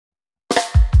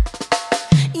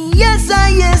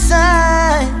yes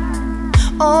I.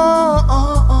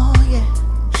 Oh, yeah.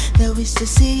 They wish to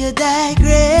see you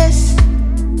digress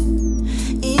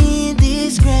in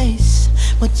disgrace,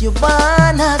 but you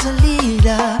born as a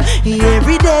leader.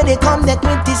 Every day they come, they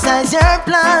criticize your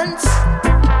plans.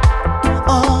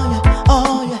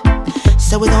 Oh yeah.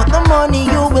 So without the money,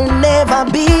 you will never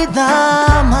be the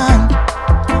man.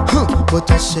 But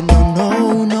I say no.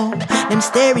 Them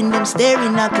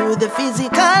staring out through the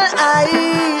physical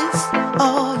eyes.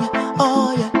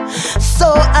 Oh yeah. So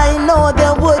I know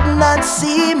they would not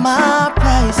see my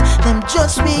price. Them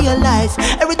just realize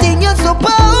everything you're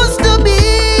supposed to be,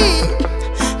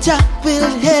 Jah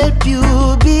will help you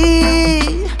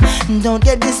be. Don't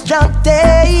get distracted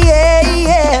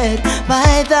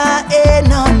by the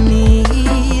enemy.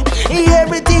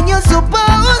 Everything you're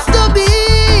supposed to be,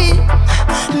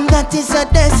 that is a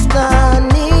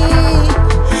destiny.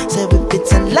 So if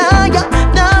it's a liar,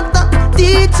 doctor,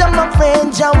 teacher, my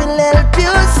friend, Jah will help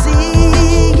you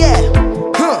see.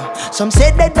 Yeah. Some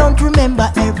say they don't remember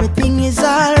everything is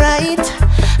alright.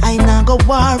 I now go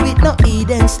war with no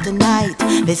Edens tonight.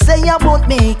 They say I won't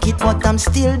make it, but I'm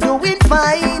still doing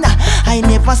fine. I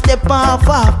never step off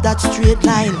that straight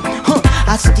line.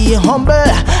 I stay humble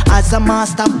as a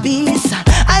masterpiece.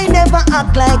 I never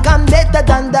act like I'm better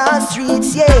than the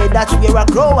streets. Yeah, that's where I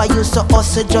grow. I used to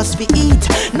hustle just for eat.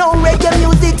 No reggae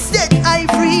music set I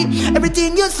free.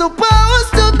 Everything you're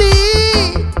supposed to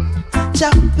be,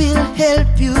 Jah will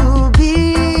help you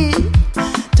be.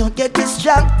 Don't get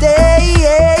distracted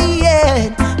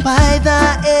by the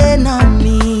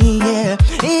enemy. Yeah.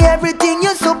 Everything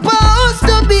you're supposed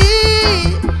to be,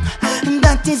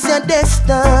 that is your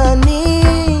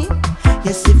destiny.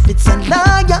 Yes, if it's a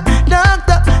liar,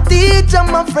 doctor, teacher,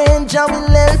 my friend, Jah will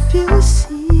help you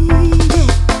see. Yeah.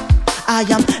 I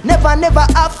am never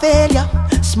a failure.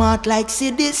 Smart like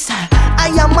see this. I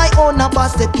am my own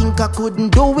boss, they think I couldn't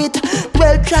do it.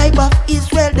 Well, tribe of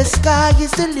Israel, the sky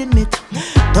is the limit.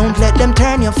 Don't let them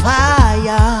turn your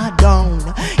fire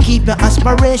down. Keep your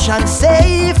aspirations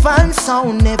safe and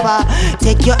sound. Never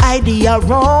take your idea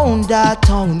around the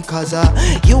town, cause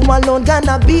you alone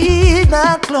gonna be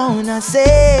the clown. I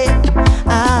say,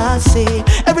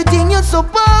 everything you're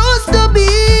supposed to be,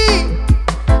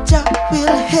 Jah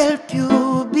will help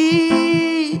you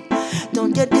be.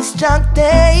 Don't get distracted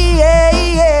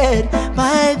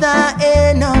by the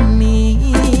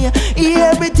enemy.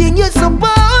 Everything you're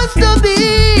supposed to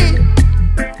be,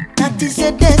 that is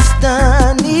your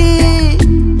destiny.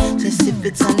 Just if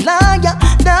it's a liar,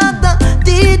 doctor,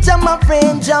 teacher, my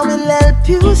friend, Jah will help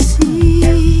you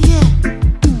see. Yeah.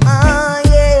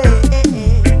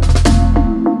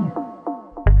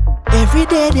 Every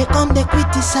day they come, they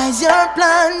criticize your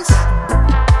plans.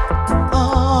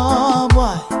 Oh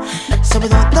boy. So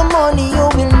without the money, you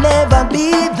will never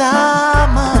be the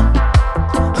man.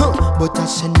 But I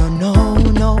say no.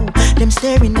 Them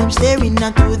staring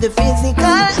out through the physical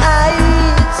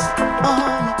eyes.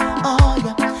 Oh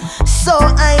yeah. So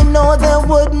I know they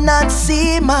would not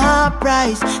see my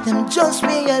price. Them just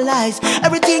realize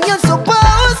everything you're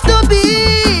supposed to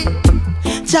be,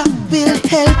 Jah will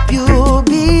help you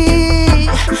be.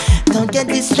 Don't get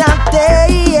distracted